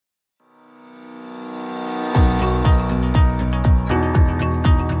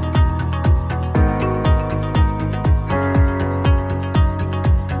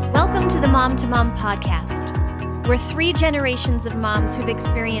Mom to Mom podcast. We're 3 generations of moms who've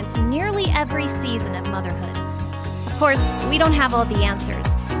experienced nearly every season of motherhood. Of course, we don't have all the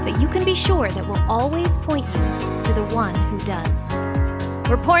answers, but you can be sure that we'll always point you to the one who does.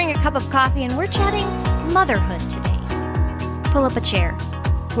 We're pouring a cup of coffee and we're chatting motherhood today. Pull up a chair.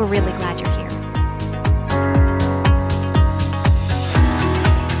 We're really glad you're here.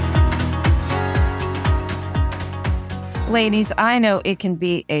 Ladies, I know it can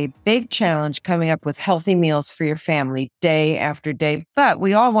be a big challenge coming up with healthy meals for your family day after day, but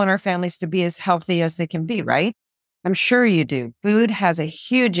we all want our families to be as healthy as they can be, right? I'm sure you do. Food has a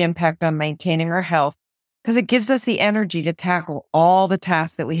huge impact on maintaining our health because it gives us the energy to tackle all the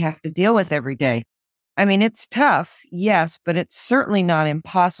tasks that we have to deal with every day. I mean, it's tough, yes, but it's certainly not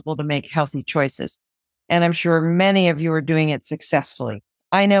impossible to make healthy choices. And I'm sure many of you are doing it successfully.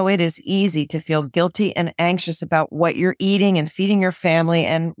 I know it is easy to feel guilty and anxious about what you're eating and feeding your family,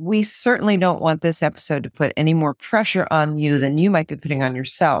 and we certainly don't want this episode to put any more pressure on you than you might be putting on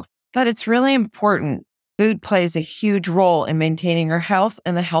yourself. But it's really important. Food plays a huge role in maintaining our health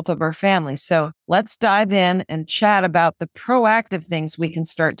and the health of our family. So let's dive in and chat about the proactive things we can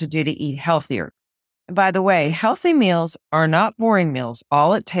start to do to eat healthier. And by the way, healthy meals are not boring meals.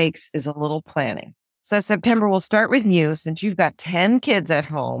 All it takes is a little planning. So September, we'll start with you since you've got 10 kids at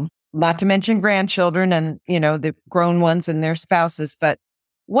home, not to mention grandchildren and, the grown ones and their spouses. But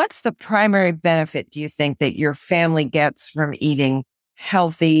what's the primary benefit, do you think, that your family gets from eating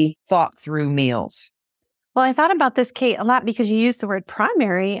healthy, thought through meals? Well, I thought about this, Kate, a lot because you used the word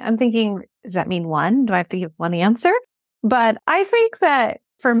primary. I'm thinking, does that mean one? Do I have to give one answer? But I think that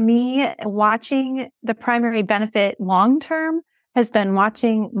for me, watching the primary benefit long-term has been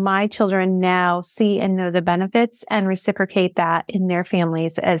watching my children now see and know the benefits and reciprocate that in their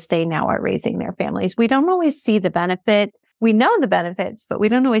families as they now are raising their families. We don't always see the benefit. We know the benefits, but we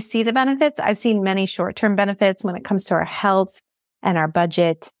don't always see the benefits. I've seen many short-term benefits when it comes to our health and our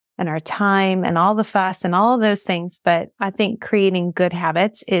budget and our time and all the fuss and all of those things. But I think creating good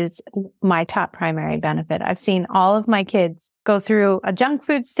habits is my top primary benefit. I've seen all of my kids go through a junk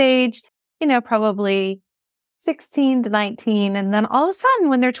food stage, probably 16 to 19. And then all of a sudden,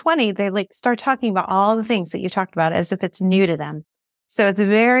 when they're 20, they start talking about all the things that you talked about as if it's new to them. So it's a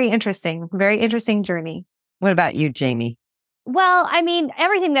very interesting journey. What about you, Jamie? Well, I mean,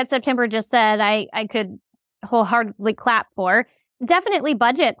 everything that September just said, I could wholeheartedly clap for. Definitely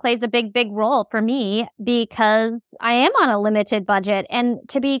budget plays a big, big role for me because I am on a limited budget. And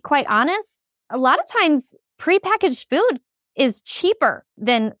to be quite honest, a lot of times prepackaged food is cheaper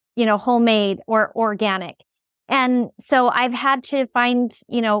than, homemade or organic. And so I've had to find,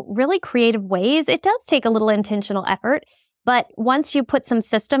 really creative ways. It does take a little intentional effort, but once you put some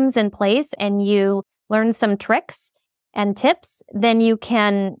systems in place and you learn some tricks and tips, then you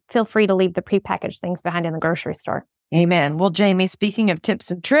can feel free to leave the prepackaged things behind in the grocery store. Amen. Well, Jamie, speaking of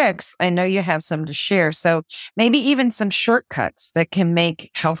tips and tricks, I know you have some to share. So maybe even some shortcuts that can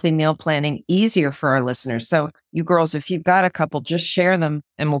make healthy meal planning easier for our listeners. So you girls, if you've got a couple, just share them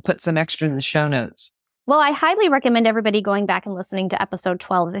and we'll put some extra in the show notes. Well, I highly recommend everybody going back and listening to episode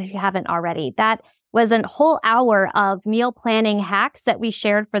 12 if you haven't already. That was a whole hour of meal planning hacks that we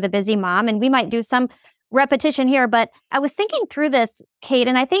shared for the busy mom. And we might do some repetition here, but I was thinking through this, Kate,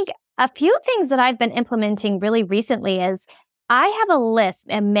 and I think a few things that I've been implementing really recently is I have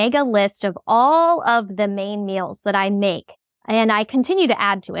a mega list of all of the main meals that I make. And I continue to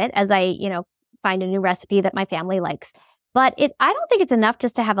add to it as I, find a new recipe that my family likes. But I don't think it's enough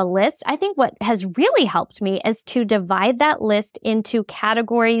just to have a list. I think what has really helped me is to divide that list into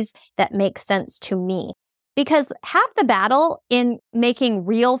categories that make sense to me. Because half the battle in making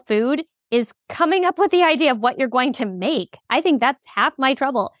real food is coming up with the idea of what you're going to make. I think that's half my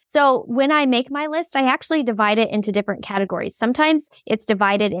trouble. So when I make my list, I actually divide it into different categories. Sometimes it's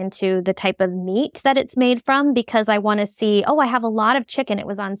divided into the type of meat that it's made from because I want to see, I have a lot of chicken. It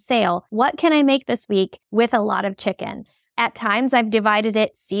was on sale. What can I make this week with a lot of chicken? At times, I've divided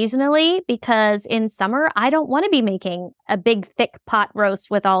it seasonally because in summer, I don't want to be making a big, thick pot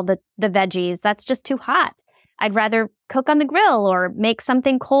roast with all the veggies. That's just too hot. I'd rather cook on the grill or make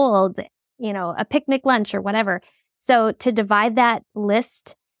something cold, a picnic lunch or whatever. So to divide that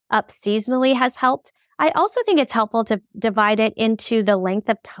list up seasonally has helped. I also think it's helpful to divide it into the length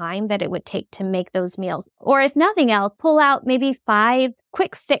of time that it would take to make those meals. Or if nothing else, pull out maybe 5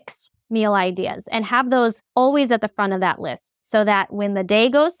 quick fix meal ideas and have those always at the front of that list so that when the day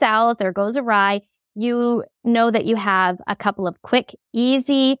goes south or goes awry, you know that you have a couple of quick,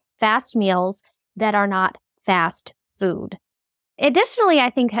 easy, fast meals that are not fast food. Additionally, I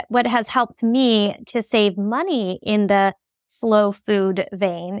think what has helped me to save money in the slow food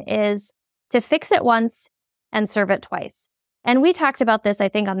vein is to fix it once and serve it twice. And we talked about this, I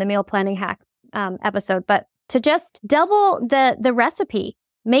think, on the meal planning hack episode, but to just double the recipe,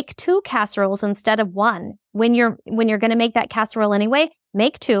 make 2 casseroles instead of 1. When you're going to make that casserole anyway,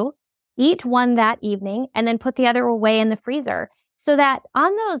 make 2, eat 1 that evening, and then put the other away in the freezer. So that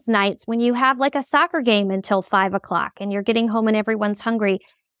on those nights when you have like a soccer game until 5 o'clock and you're getting home and everyone's hungry,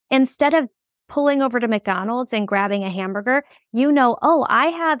 instead of pulling over to McDonald's and grabbing a hamburger, oh, I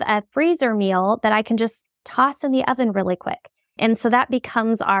have a freezer meal that I can just toss in the oven really quick. And so that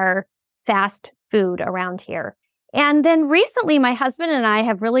becomes our fast food around here. And then recently, my husband and I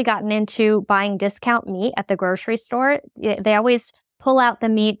have really gotten into buying discount meat at the grocery store. They always pull out the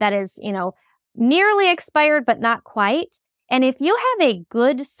meat that is, nearly expired, but not quite. And if you have a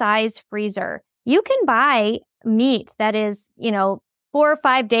good size freezer, you can buy meat that is, 4 or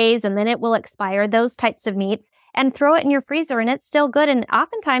 5 days and then it will expire, those types of meats, and throw it in your freezer and it's still good. And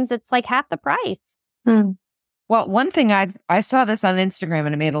oftentimes it's like half the price. Well, one thing I saw this on Instagram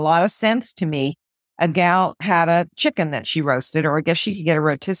and it made a lot of sense to me. A gal had a chicken that she roasted, or I guess she could get a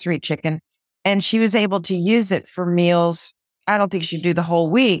rotisserie chicken, and she was able to use it for meals. I don't think she'd do the whole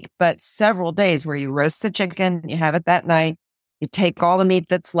week, but several days where you roast the chicken, you have it that night, you take all the meat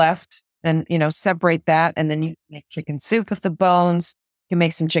that's left and, separate that. And then you make chicken soup with the bones. You can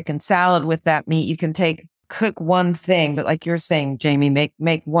make some chicken salad with that meat. You can cook one thing, but like you're saying, Jamie,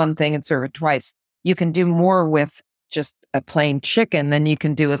 make one thing and serve it twice. You can do more with just a plain chicken than you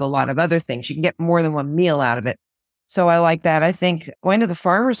can do with a lot of other things. You can get more than one meal out of it. So I like that. I think going to the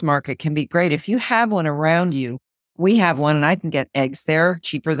farmer's market can be great. If you have one around you, we have one and I can get eggs there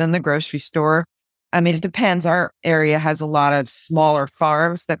cheaper than the grocery store. I mean, it depends. Our area has a lot of smaller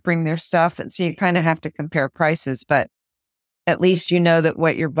farms that bring their stuff. And so you kind of have to compare prices, but at least you know that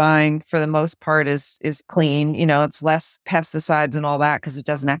what you're buying for the most part is clean. It's less pesticides and all that because it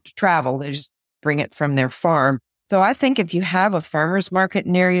doesn't have to travel. They just bring it from their farm. So I think if you have a farmer's market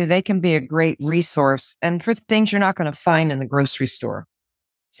near you, they can be a great resource and for things you're not going to find in the grocery store.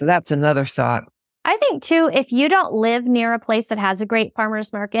 So that's another thought. I think too, if you don't live near a place that has a great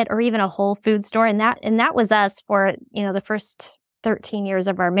farmer's market or even a whole food store, and that was us for, the first 13 years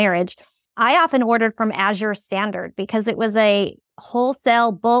of our marriage, I often ordered from Azure Standard because it was a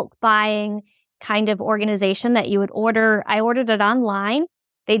wholesale bulk buying kind of organization that you would order. I ordered it online.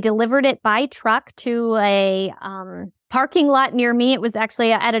 They delivered it by truck to a parking lot near me. It was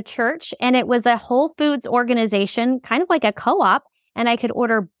actually at a church, and it was a Whole Foods organization, kind of like a co-op. And I could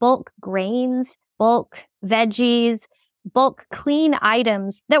order bulk grains, bulk veggies, bulk clean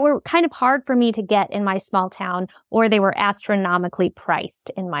items that were kind of hard for me to get in my small town, or they were astronomically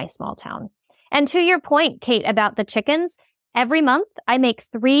priced in my small town. And to your point, Kate, about the chickens, every month I make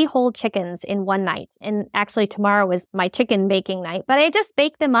 3 whole chickens in one night. And actually tomorrow is my chicken baking night, but I just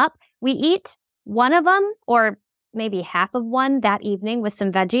bake them up. We eat one of them or maybe half of one that evening with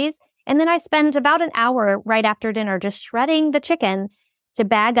some veggies. And then I spend about an hour right after dinner just shredding the chicken to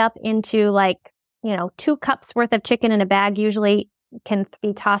bag up into 2 cups worth of chicken in a bag. Usually can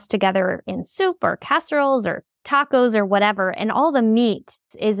be tossed together in soup or casseroles or tacos or whatever, and all the meat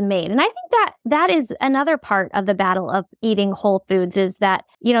is made. And I think that is another part of the battle of eating whole foods is that,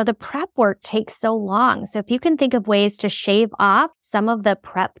 the prep work takes so long. So if you can think of ways to shave off some of the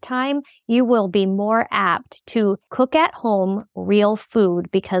prep time, you will be more apt to cook at home real food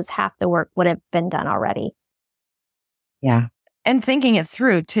because half the work would have been done already. Yeah. And thinking it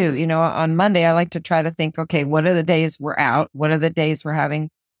through too, on Monday, I like to try to think, okay, what are the days we're out? What are the days we're having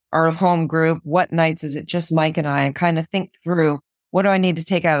our home group? What nights is it just Mike and I? And kind of think through, what do I need to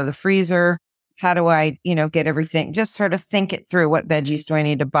take out of the freezer? How do I, get everything? Just sort of think it through. What veggies do I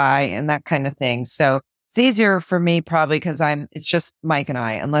need to buy and that kind of thing. So it's easier for me probably because it's just Mike and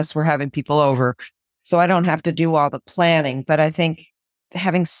I, unless we're having people over. So I don't have to do all the planning. But I think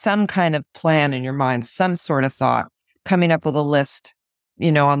having some kind of plan in your mind, some sort of thought, coming up with a list,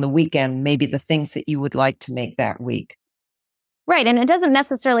 on the weekend, maybe the things that you would like to make that week. Right. And it doesn't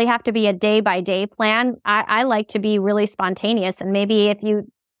necessarily have to be a day by day plan. I like to be really spontaneous. And maybe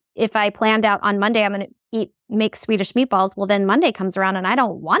if I planned out on Monday, I'm going to make Swedish meatballs. Well, then Monday comes around and I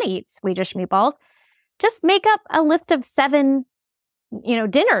don't want to eat Swedish meatballs. Just make up a list of 7,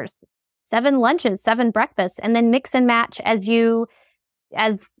 dinners, 7 lunches, 7 breakfasts, and then mix and match as your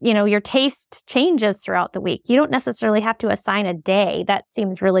taste changes throughout the week. You don't necessarily have to assign a day. That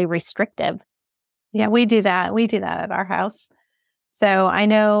seems really restrictive. Yeah, we do that. We do that at our house. So I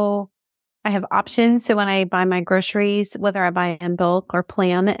know I have options. So when I buy my groceries, whether I buy in bulk or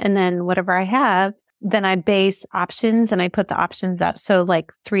plan, and then whatever I have, then I base options and I put the options up. So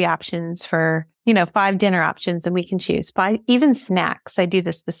 3 options for, 5 dinner options, and we can choose 5, even snacks. I do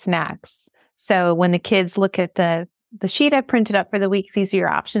this with snacks. So when the kids look at the sheet I printed up for the week, these are your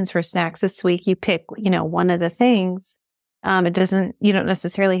options for snacks this week. You pick, one of the things. You don't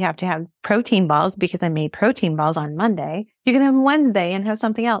necessarily have to have protein balls because I made protein balls on Monday. You can have them Wednesday and have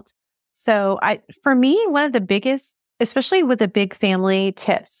something else. So for me, one of the biggest, especially with a big family,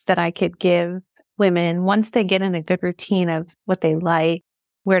 tips that I could give women once they get in a good routine of what they like,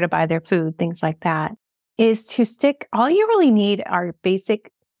 where to buy their food, things like that, is to stick. All you really need are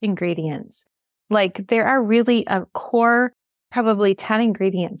basic ingredients. Like there are really a core, probably 10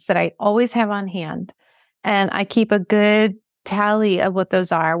 ingredients that I always have on hand. And I keep a good tally of what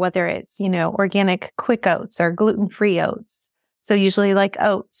those are, whether it's, organic quick oats or gluten-free oats. So usually like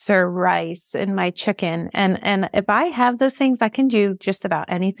oats or rice in my chicken. And if I have those things, I can do just about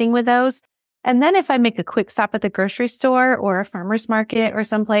anything with those. And then if I make a quick stop at the grocery store or a farmer's market or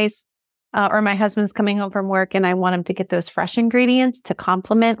someplace, or my husband's coming home from work and I want him to get those fresh ingredients to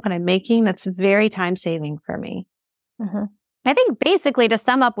complement what I'm making, that's very time saving for me. Mm-hmm. I think basically to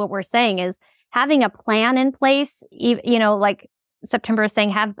sum up what we're saying is having a plan in place, like September is saying,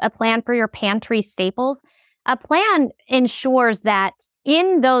 have a plan for your pantry staples. A plan ensures that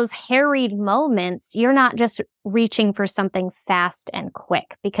in those harried moments, you're not just reaching for something fast and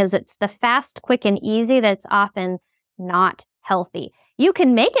quick, because it's the fast, quick, and easy that's often not healthy. You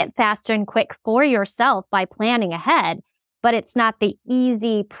can make it fast and quick for yourself by planning ahead, but it's not the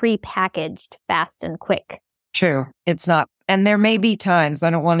easy, prepackaged, fast and quick. True. It's not. And there may be times,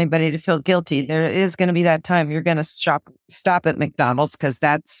 I don't want anybody to feel guilty. There is going to be that time you're going to stop at McDonald's because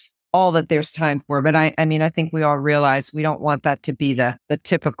that's all that there's time for. But I think we all realize we don't want that to be the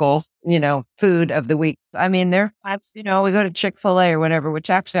typical, food of the week. I mean, there are times, we go to Chick-fil-A or whatever,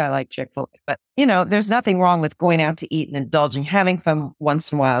 which actually I like Chick-fil-A, but there's nothing wrong with going out to eat and indulging, having fun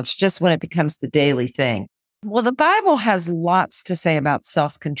once in a while. It's just when it becomes the daily thing. Well, the Bible has lots to say about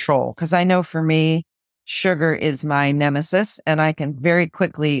self-control, because I know for me, sugar is my nemesis and I can very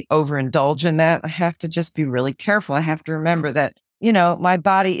quickly overindulge in that. I have to just be really careful. I have to remember that, my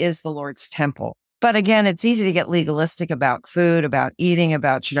body is the Lord's temple. But again, it's easy to get legalistic about food, about eating,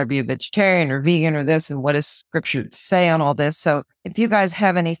 about should I be a vegetarian or vegan or this, and what does scripture say on all this? So if you guys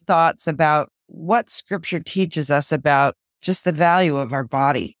have any thoughts about what scripture teaches us about just the value of our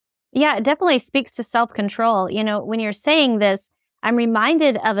body. Yeah, it definitely speaks to self-control. When you're saying this, I'm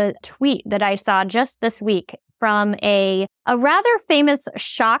reminded of a tweet that I saw just this week from a rather famous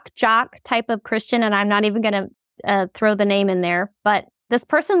shock jock type of Christian, and I'm not even going to throw the name in there, but this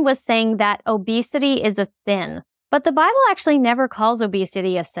person was saying that obesity is a sin. But the Bible actually never calls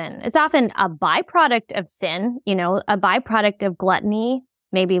obesity a sin. It's often a byproduct of sin, a byproduct of gluttony,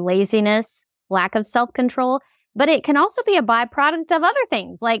 maybe laziness, lack of self-control. But it can also be a byproduct of other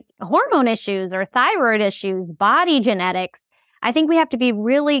things like hormone issues or thyroid issues, body genetics. I think we have to be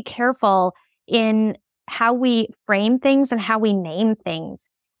really careful in how we frame things and how we name things,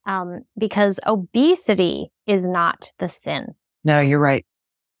 because obesity is not the sin. No, you're right.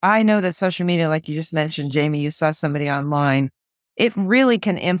 I know that social media, like you just mentioned, Jamie, you saw somebody online. It really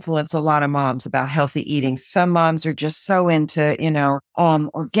can influence a lot of moms about healthy eating. Some moms are just so into,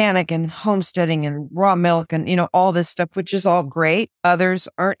 organic and homesteading and raw milk and, all this stuff, which is all great. Others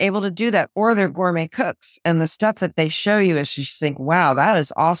aren't able to do that, or they're gourmet cooks. And the stuff that they show you is you think, wow, that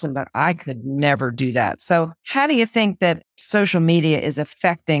is awesome, but I could never do that. So how do you think that social media is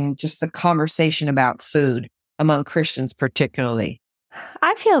affecting just the conversation about food among Christians particularly?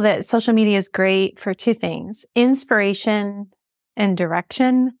 I feel that social media is great for two things: inspiration and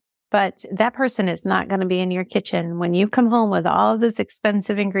direction, but that person is not going to be in your kitchen when you come home with all of those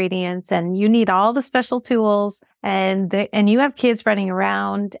expensive ingredients and you need all the special tools and you have kids running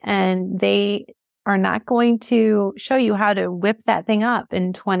around, and they are not going to show you how to whip that thing up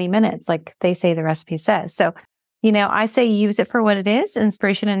in 20 minutes like they say the recipe says. So, I say use it for what it is,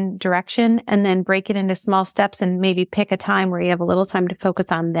 inspiration and direction, and then break it into small steps and maybe pick a time where you have a little time to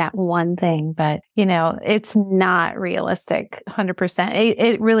focus on that one thing. But, it's not realistic 100%.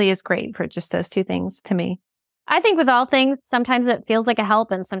 It really is great for just those two things to me. I think with all things, sometimes it feels like a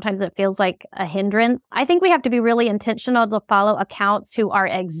help and sometimes it feels like a hindrance. I think we have to be really intentional to follow accounts who are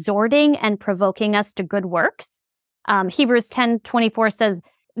exhorting and provoking us to good works. Hebrews 10:24 says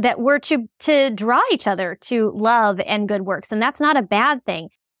that we're to draw each other to love and good works. And that's not a bad thing.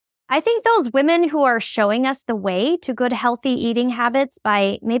 I think those women who are showing us the way to good, healthy eating habits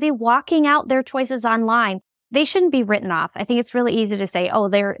by maybe walking out their choices online, they shouldn't be written off. I think it's really easy to say, oh,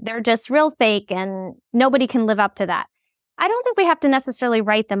 they're just real fake and nobody can live up to that. I don't think we have to necessarily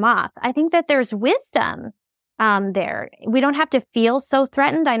write them off. I think that there's wisdom there. We don't have to feel so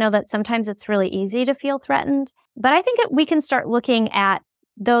threatened. I know that sometimes it's really easy to feel threatened, but I think we can start looking at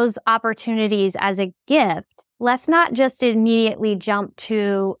those opportunities as a gift, let's not just immediately jump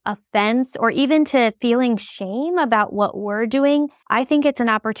to offense or even to feeling shame about what we're doing. I think it's an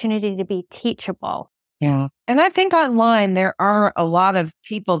opportunity to be teachable. Yeah. And I think online, there are a lot of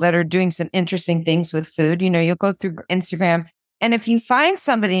people that are doing some interesting things with food. You'll go through Instagram, and if you find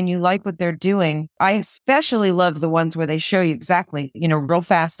somebody and you like what they're doing, I especially love the ones where they show you exactly, real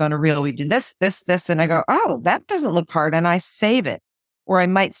fast on a reel, we do this, this, this. And I go, oh, that doesn't look hard. And I save it. Or I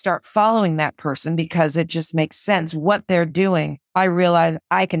might start following that person because it just makes sense what they're doing. I realize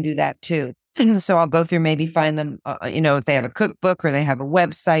I can do that too. And so I'll go through, maybe find them, if they have a cookbook or they have a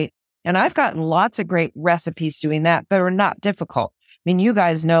website. And I've gotten lots of great recipes doing that are not difficult. I mean, you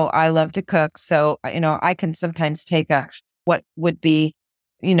guys know I love to cook. So, I can sometimes take what would be,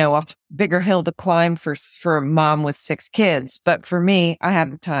 a bigger hill to climb for a mom with 6 kids. But for me, I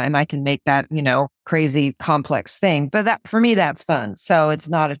have the time. I can make that, crazy complex thing. But for me, that's fun. So it's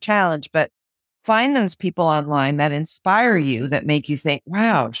not a challenge, but find those people online that inspire you, that make you think,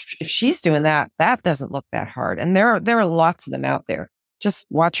 wow, if she's doing that, that doesn't look that hard. And there are lots of them out there. Just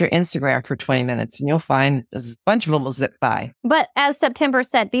watch your Instagram for 20 minutes and you'll find a bunch of them will zip by. But as September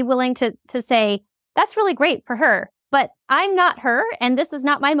said, be willing to say, that's really great for her, but I'm not her and this is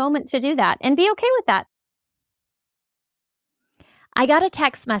not my moment to do that, and be okay with that. I got a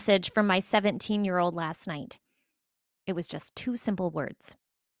text message from my 17-year-old last night. It was just 2 simple words.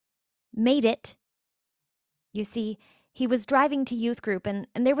 Made it. You see, he was driving to youth group and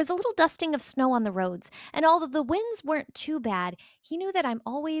there was a little dusting of snow on the roads. And although the winds weren't too bad, he knew that I'm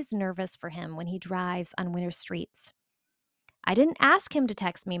always nervous for him when he drives on winter streets. I didn't ask him to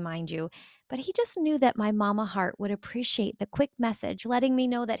text me, mind you, but he just knew that my mama heart would appreciate the quick message letting me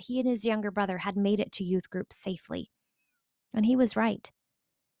know that he and his younger brother had made it to youth group safely. And he was right.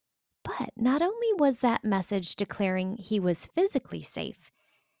 But not only was that message declaring he was physically safe,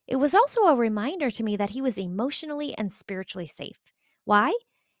 it was also a reminder to me that he was emotionally and spiritually safe. Why?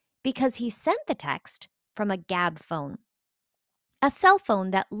 Because he sent the text from a Gabb phone. A cell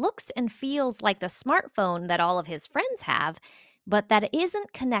phone that looks and feels like the smartphone that all of his friends have, but that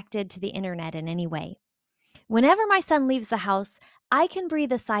isn't connected to the internet in any way. Whenever my son leaves the house, I can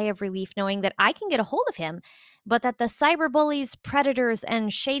breathe a sigh of relief knowing that I can get a hold of him, but that the cyberbullies, predators,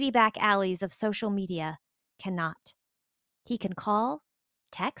 and shady back alleys of social media cannot. He can call,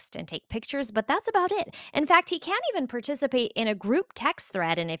 text, and take pictures, but that's about it. In fact, he can't even participate in a group text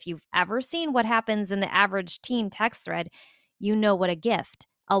thread, and if you've ever seen what happens in the average teen text thread, you know what a gift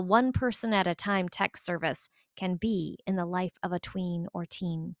a one person at a time text service can be in the life of a tween or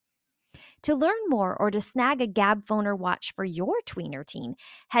teen. To learn more or to snag a Gabb phone or watch for your tween or teen,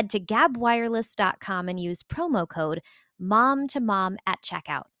 head to gabbwireless.com and use promo code MOM2MOM at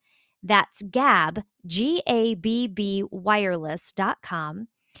checkout. That's Gabb, Gabb wireless.com,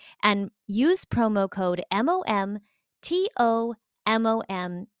 and use promo code MOMTOMOM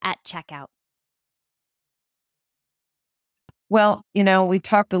at checkout. Well, we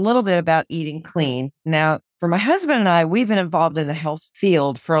talked a little bit about eating clean. Now, for my husband and I, we've been involved in the health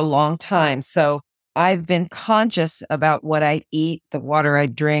field for a long time. So I've been conscious about what I eat, the water I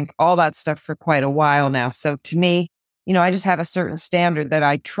drink, all that stuff for quite a while now. So to me, I just have a certain standard that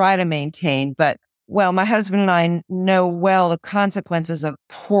I try to maintain. But, well, my husband and I know well the consequences of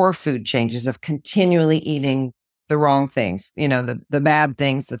poor food changes, of continually eating the wrong things, the bad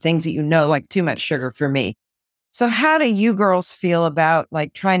things, the things that like too much sugar for me. So how do you girls feel about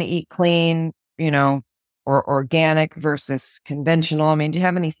like trying to eat clean, or organic versus conventional? I mean, do you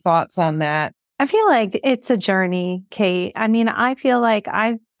have any thoughts on that? I feel like it's a journey, Kate. I mean, I feel like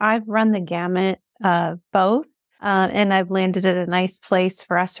I've run the gamut of both, and I've landed at a nice place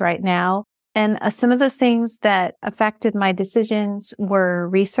for us right now. And some of those things that affected my decisions were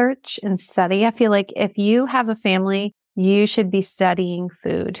research and study. I feel like if you have a family, you should be studying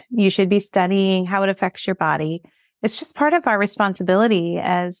food. You should be studying how it affects your body. It's just part of our responsibility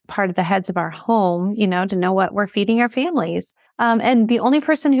as part of the heads of our home, to know what we're feeding our families. And the only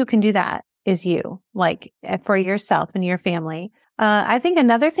person who can do that is you, like for yourself and your family. I think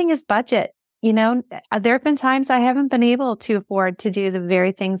another thing is budget. There have been times I haven't been able to afford to do the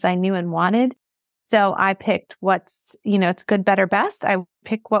very things I knew and wanted. So I picked what's, it's good, better, best. I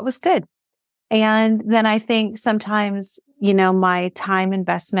picked what was good. And then I think sometimes, my time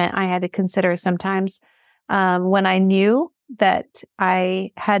investment, I had to consider sometimes when I knew that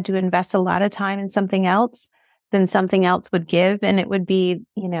I had to invest a lot of time in something else, then something else would give. And it would be,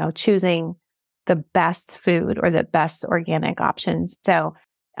 choosing the best food or the best organic options. So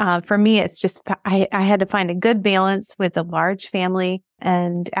For me, it's just, I had to find a good balance with a large family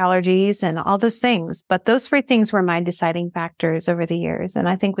and allergies and all those things. But those three things were my deciding factors over the years. And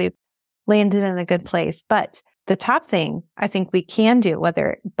I think we've landed in a good place. But the top thing I think we can do,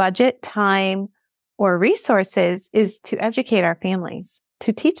 whether budget, time, or resources, is to educate our families,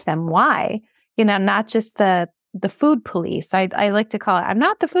 to teach them why, not just the food police. I like to call it, I'm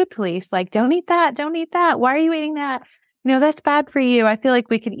not the food police. Like, don't eat that. Don't eat that. Why are you eating that? That's bad for you. I feel like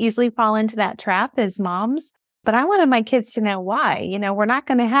we could easily fall into that trap as moms, but I wanted my kids to know why. We're not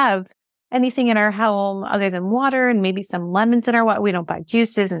going to have anything in our home other than water and maybe some lemons in our water. We don't buy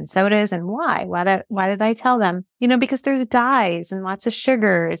juices and sodas. And why? Why did I tell them? Because there's dyes and lots of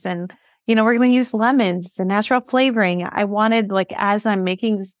sugars and, we're going to use lemons and natural flavoring. I wanted, like, as I'm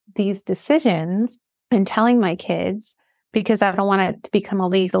making these decisions and telling my kids, because I don't want it to become a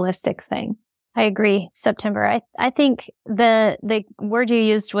legalistic thing. I agree, September. I think the word you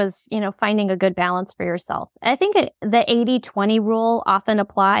used was, finding a good balance for yourself. I think the 80-20 rule often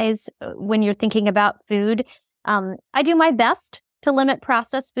applies when you're thinking about food. I do my best to limit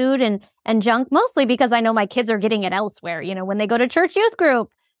processed food and junk, mostly because I know my kids are getting it elsewhere. When they go to church youth group,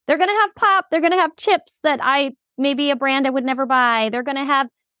 they're going to have pop, they're going to have chips that maybe a brand I would never buy. They're going to have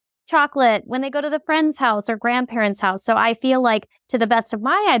chocolate when they go to the friend's house or grandparents' house. So I feel like, to the best of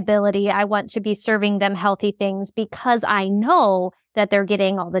my ability, I want to be serving them healthy things because I know that they're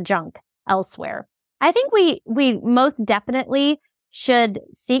getting all the junk elsewhere. I think we most definitely should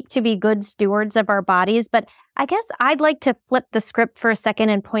seek to be good stewards of our bodies, but I guess I'd like to flip the script for a second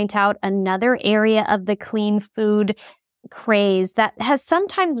and point out another area of the clean food craze that has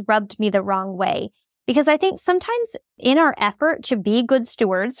sometimes rubbed me the wrong way. Because I think sometimes in our effort to be good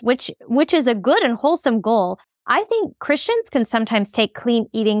stewards, which is a good and wholesome goal, I think Christians can sometimes take clean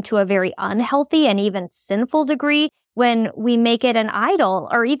eating to a very unhealthy and even sinful degree when we make it an idol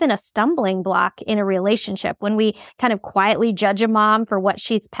or even a stumbling block in a relationship, when we kind of quietly judge a mom for what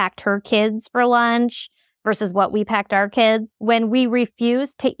she's packed her kids for lunch versus what we packed our kids, when we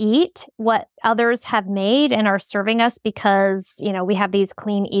refuse to eat what others have made and are serving us because, we have these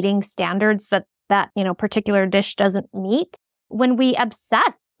clean eating standards that particular dish doesn't meet. When we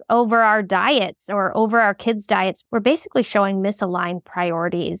obsess over our diets or over our kids' diets, we're basically showing misaligned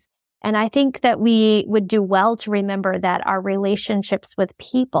priorities. And I think that we would do well to remember that our relationships with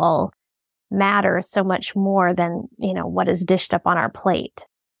people matter so much more than, what is dished up on our plate.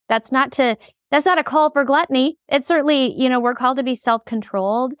 That's not a call for gluttony. It's certainly, we're called to be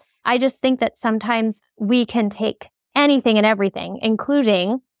self-controlled. I just think that sometimes we can take anything and everything,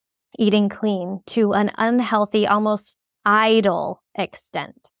 including eating clean, to an unhealthy, almost idle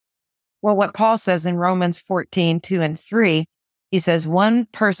extent. Well, what Paul says in Romans 14:2-3, he says, one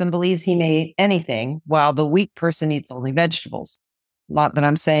person believes he may eat anything while the weak person eats only vegetables. Not that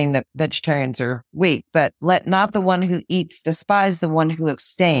I'm saying that vegetarians are weak, but let not the one who eats despise the one who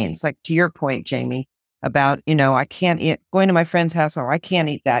abstains. Like to your point, Jamie, about, I can't eat, going to my friend's house, or I can't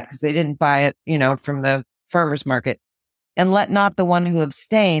eat that because they didn't buy it, from the farmer's market. And let not the one who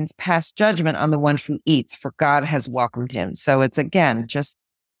abstains pass judgment on the one who eats, for God has welcomed him. So it's, again, just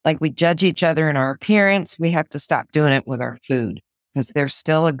like we judge each other in our appearance, we have to stop doing it with our food, because they're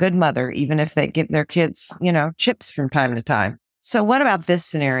still a good mother, even if they give their kids, chips from time to time. So what about this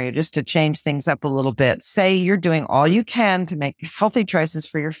scenario, just to change things up a little bit? Say you're doing all you can to make healthy choices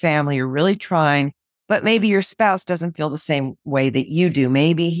for your family. You're really trying, but maybe your spouse doesn't feel the same way that you do.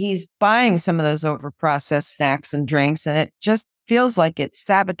 Maybe he's buying some of those overprocessed snacks and drinks, and it just feels like it's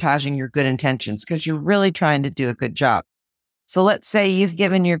sabotaging your good intentions because you're really trying to do a good job. So let's say you've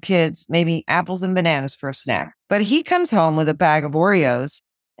given your kids maybe apples and bananas for a snack, but he comes home with a bag of Oreos.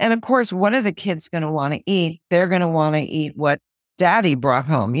 And of course, what are the kids going to want to eat? They're going to want to eat what daddy brought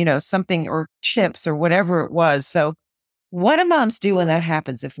home, something, or chips or whatever it was. So what do moms do when that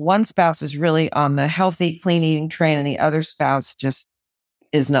happens? If one spouse is really on the healthy, clean eating train and the other spouse just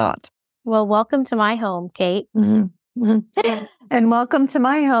is not? Well, welcome to my home, Kate. Mm-hmm. And welcome to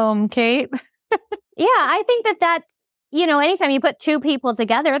my home, Kate. Yeah, I think that's, anytime you put two people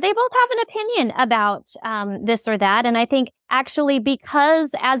together, they both have an opinion about this or that. And I think actually,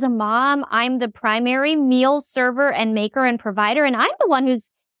 because as a mom, I'm the primary meal server and maker and provider, and I'm the one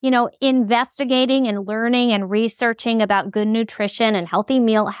who's investigating and learning and researching about good nutrition and healthy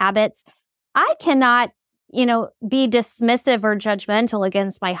meal habits, I cannot, be dismissive or judgmental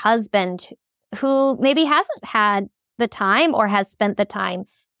against my husband, who maybe hasn't had the time or has spent the time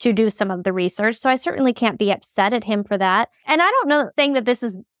to do some of the research. So I certainly can't be upset at him for that. And I don't know saying that this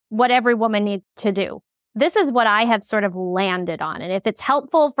is what every woman needs to do. This is what I have sort of landed on. And if it's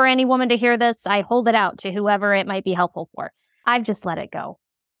helpful for any woman to hear this, I hold it out to whoever it might be helpful for. I've just let it go.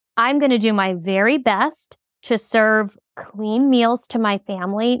 I'm going to do my very best to serve clean meals to my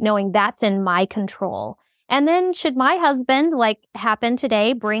family, knowing that's in my control. And then should my husband, like happened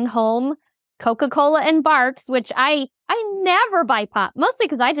today, bring home Coca-Cola and Barks, which I never buy pop, mostly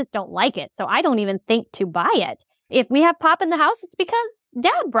because I just don't like it. So I don't even think to buy it. If we have pop in the house, it's because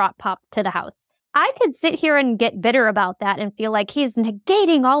Dad brought pop to the house. I could sit here and get bitter about that and feel like he's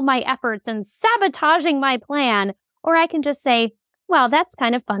negating all my efforts and sabotaging my plan. Or I can just say, well, that's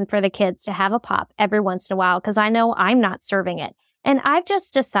kind of fun for the kids to have a pop every once in a while because I know I'm not serving it. And I've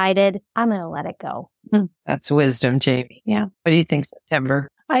just decided I'm going to let it go. That's wisdom, Jamie. Yeah. What do you think, September?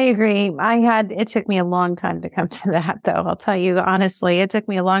 I agree. It took me a long time to come to that, though. I'll tell you honestly, it took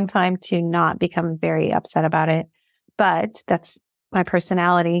me a long time to not become very upset about it. But that's my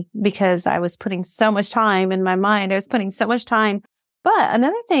personality because I was putting so much time in my mind. I was putting so much time. But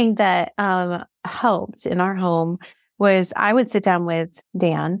another thing that helped in our home was I would sit down with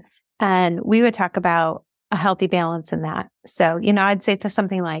Dan and we would talk about a healthy balance in that. So, I'd say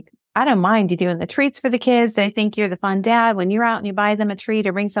something like, I don't mind you doing the treats for the kids. They think you're the fun dad when you're out and you buy them a treat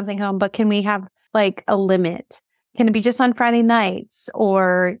or bring something home. But can we have like a limit? Can it be just on Friday nights?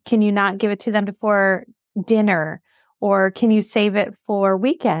 Or can you not give it to them before dinner? Or can you save it for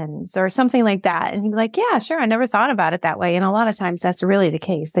weekends or something like that? And you'd be like, yeah, sure. I never thought about it that way. And a lot of times that's really the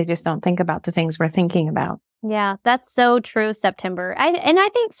case. They just don't think about the things we're thinking about. Yeah, that's so true, September. I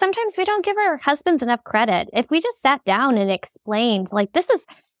think sometimes we don't give our husbands enough credit. If we just sat down and explained, like, this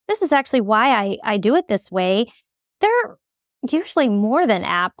is actually why I do it this way, they're usually more than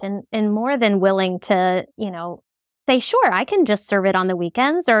apt and more than willing to, say, sure, I can just serve it on the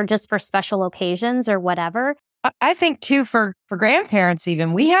weekends or just for special occasions or whatever. I think too, for grandparents,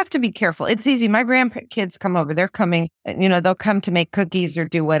 even, we have to be careful. It's easy. My grandkids come over, they're coming, they'll come to make cookies or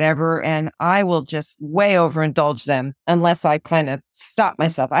do whatever. And I will just way overindulge them unless I kind of stop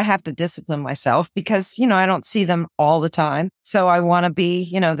myself. I have to discipline myself because, I don't see them all the time. So I want to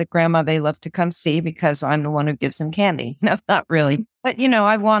be, the grandma they love to come see because I'm the one who gives them candy. No, not really. But,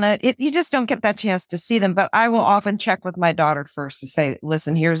 I want to, you just don't get that chance to see them. But I will often check with my daughter first to say,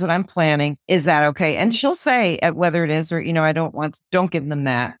 listen, here's what I'm planning. Is that okay? And she'll say whether it is or, don't give them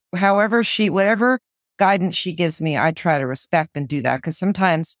that. However, whatever guidance she gives me, I try to respect and do that. Because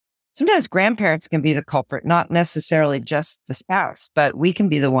sometimes grandparents can be the culprit, not necessarily just the spouse, but we can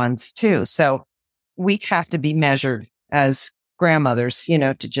be the ones too. So we have to be measured as grandmothers,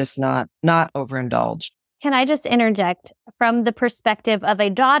 to just not overindulge. Can I just interject from the perspective of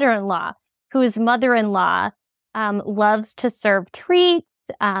a daughter-in-law whose mother-in-law loves to serve treats?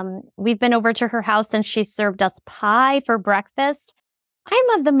 We've been over to her house and she served us pie for breakfast.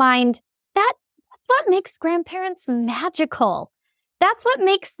 I'm of the mind that's what makes grandparents magical. That's what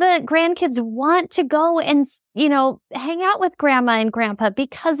makes the grandkids want to go and, hang out with grandma and grandpa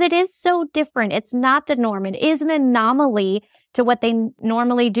because it is so different. It's not the norm. It is an anomaly to what they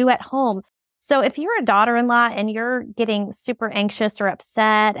normally do at home. So if you're a daughter-in-law and you're getting super anxious or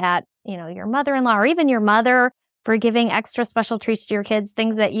upset at, your mother-in-law or even your mother for giving extra special treats to your kids,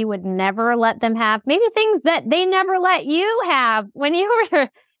 things that you would never let them have, maybe things that they never let you have when you were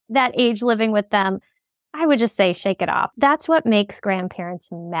that age living with them, I would just say, shake it off. That's what makes grandparents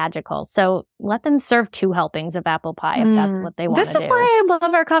magical. So let them serve 2 helpings of apple pie if that's what they want to do. This is why I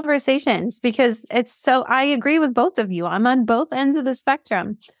love our conversations because I agree with both of you. I'm on both ends of the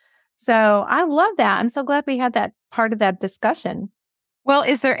spectrum. So I love that. I'm so glad we had that part of that discussion. Well,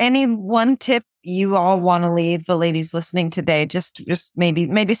 is there any one tip you all want to leave the ladies listening today? Just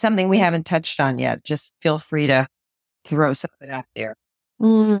maybe something we haven't touched on yet. Just feel free to throw something out there.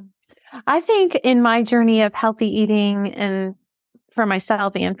 I think in my journey of healthy eating and for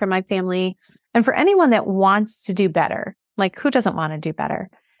myself and for my family and for anyone that wants to do better, like who doesn't want to do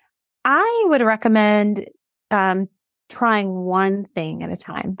better? I would recommend trying one thing at a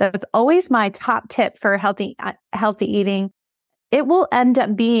time. That's always my top tip for healthy eating. It will end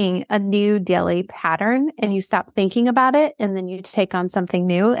up being a new daily pattern and you stop thinking about it and then you take on something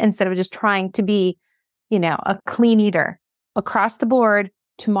new instead of just trying to be, a clean eater across the board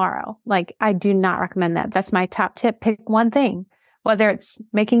tomorrow. Like I do not recommend that. That's my top tip. Pick one thing, whether it's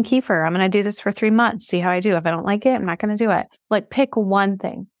making kefir. I'm going to do this for 3 months. See how I do. If I don't like it, I'm not going to do it. Like pick one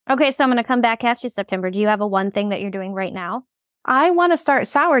thing. Okay, so I'm going to come back at you, September. Do you have a one thing that you're doing right now? I want to start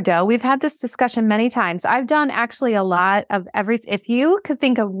sourdough. We've had this discussion many times. I've done actually a lot of everything. If you could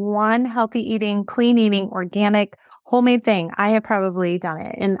think of one healthy eating, clean eating, organic, homemade thing, I have probably done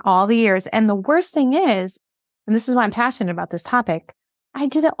it in all the years. And the worst thing is, and this is why I'm passionate about this topic, I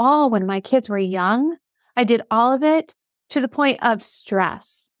did it all when my kids were young. I did all of it to the point of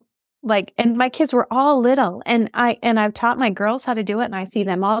stress. and my kids were all little, and I've taught my girls how to do it, and I see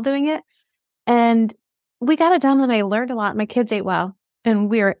them all doing it. And we got it done, and I learned a lot. My kids ate well and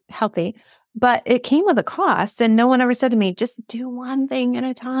we were healthy, but it came with a cost. And no one ever said to me, just do one thing at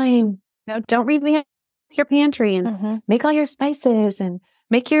a time. Don't read me your pantry and make all your spices and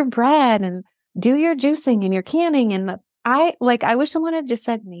make your bread and do your juicing and your canning. And I wish someone had just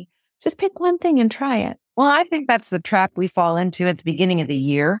said to me, just pick one thing and try it. Well, I think that's the trap we fall into at the beginning of the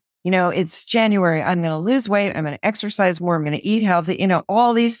year. It's January. I'm going to lose weight. I'm going to exercise more. I'm going to eat healthy,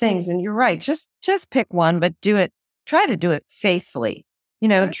 all these things. And you're right. Just pick one, but do it. Try to do it faithfully.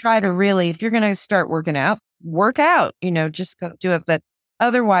 Try to really, if you're going to start working out, work out, just go do it. But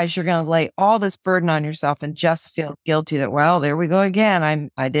otherwise you're going to lay all this burden on yourself and just feel guilty that, well, there we go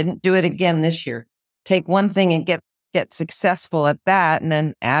again. I didn't do it again this year. Take one thing and get successful at that and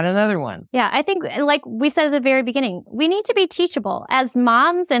then add another one. Yeah, I think like we said at the very beginning, we need to be teachable. As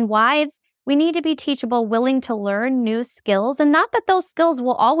moms and wives, we need to be teachable, willing to learn new skills, and not that those skills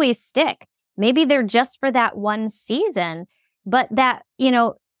will always stick. Maybe they're just for that one season, but that,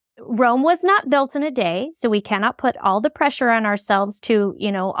 Rome was not built in a day, so we cannot put all the pressure on ourselves to,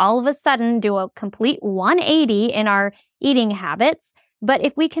 all of a sudden do a complete 180 in our eating habits. But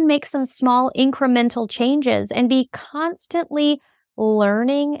if we can make some small incremental changes and be constantly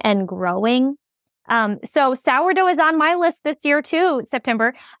learning and growing. So sourdough is on my list this year too,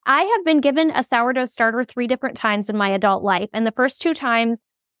 September. I have been given a sourdough starter 3 different times in my adult life. And the first 2 times,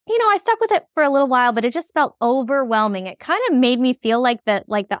 I stuck with it for a little while, but it just felt overwhelming. It kind of made me feel like the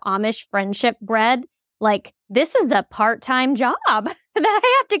Amish friendship bread. Like, this is a part-time job that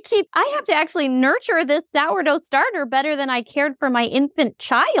I have to actually nurture this sourdough starter better than I cared for my infant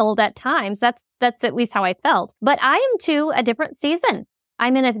child at times. That's at least how I felt. But I am to a different season.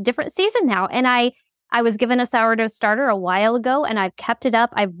 I'm in a different season now. And I was given a sourdough starter a while ago, and I've kept it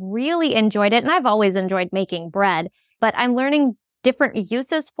up. I've really enjoyed it. And I've always enjoyed making bread, but I'm learning different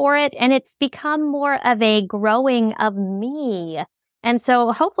uses for it. And it's become more of a growing of me. And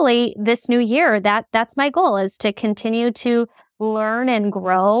so hopefully this new year, that's my goal, is to continue to learn and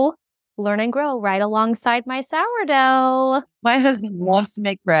grow right alongside my sourdough. My husband wants to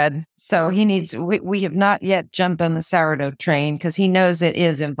make bread, so we have not yet jumped on the sourdough train because he knows it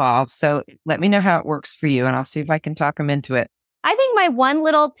is involved. So let me know how it works for you, and I'll see if I can talk him into it. I think my one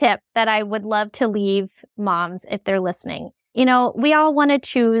little tip that I would love to leave moms, if they're listening, we all want to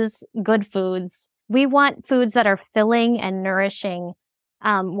choose good foods. We want foods that are filling and nourishing,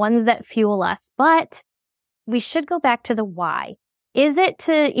 ones that fuel us, but we should go back to the why. Is it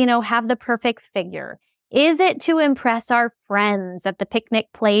to, have the perfect figure? Is it to impress our friends at the picnic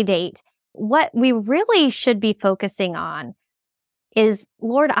play date? What we really should be focusing on is,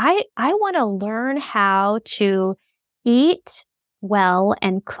 Lord, I want to learn how to eat well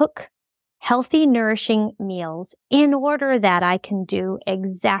and cook healthy, nourishing meals in order that I can do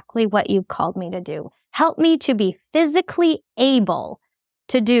exactly what you've called me to do. Help me to be physically able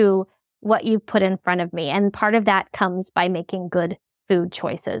to do what you've put in front of me. And part of that comes by making good food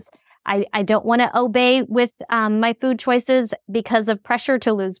choices. I don't want to obey with my food choices because of pressure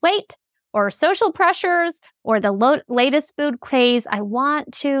to lose weight or social pressures or the latest food craze. I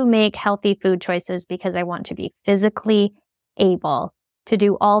want to make healthy food choices because I want to be physically able to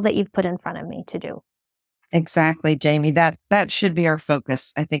do all that you've put in front of me to do. Exactly, Jamie. That should be our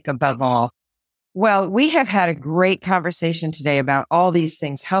focus, I think, above all. Well, we have had a great conversation today about all these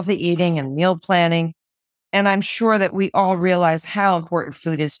things, healthy eating and meal planning. And I'm sure that we all realize how important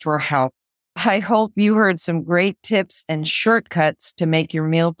food is to our health. I hope you heard some great tips and shortcuts to make your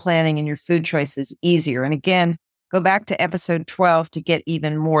meal planning and your food choices easier. And again, go back to episode 12 to get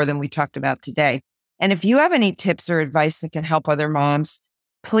even more than we talked about today. And if you have any tips or advice that can help other moms,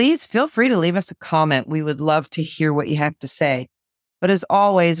 please feel free to leave us a comment. We would love to hear what you have to say. But as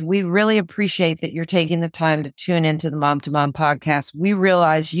always, we really appreciate that you're taking the time to tune into the Mom to Mom podcast. We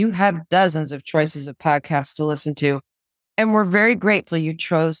realize you have dozens of choices of podcasts to listen to, and we're very grateful you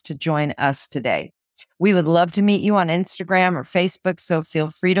chose to join us today. We would love to meet you on Instagram or Facebook, so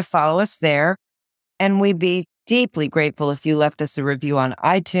feel free to follow us there. And we'd be deeply grateful if you left us a review on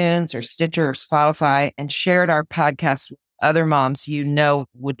iTunes or Stitcher or Spotify and shared our podcast with other moms you know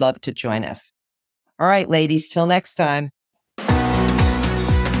would love to join us. All right, ladies, till next time.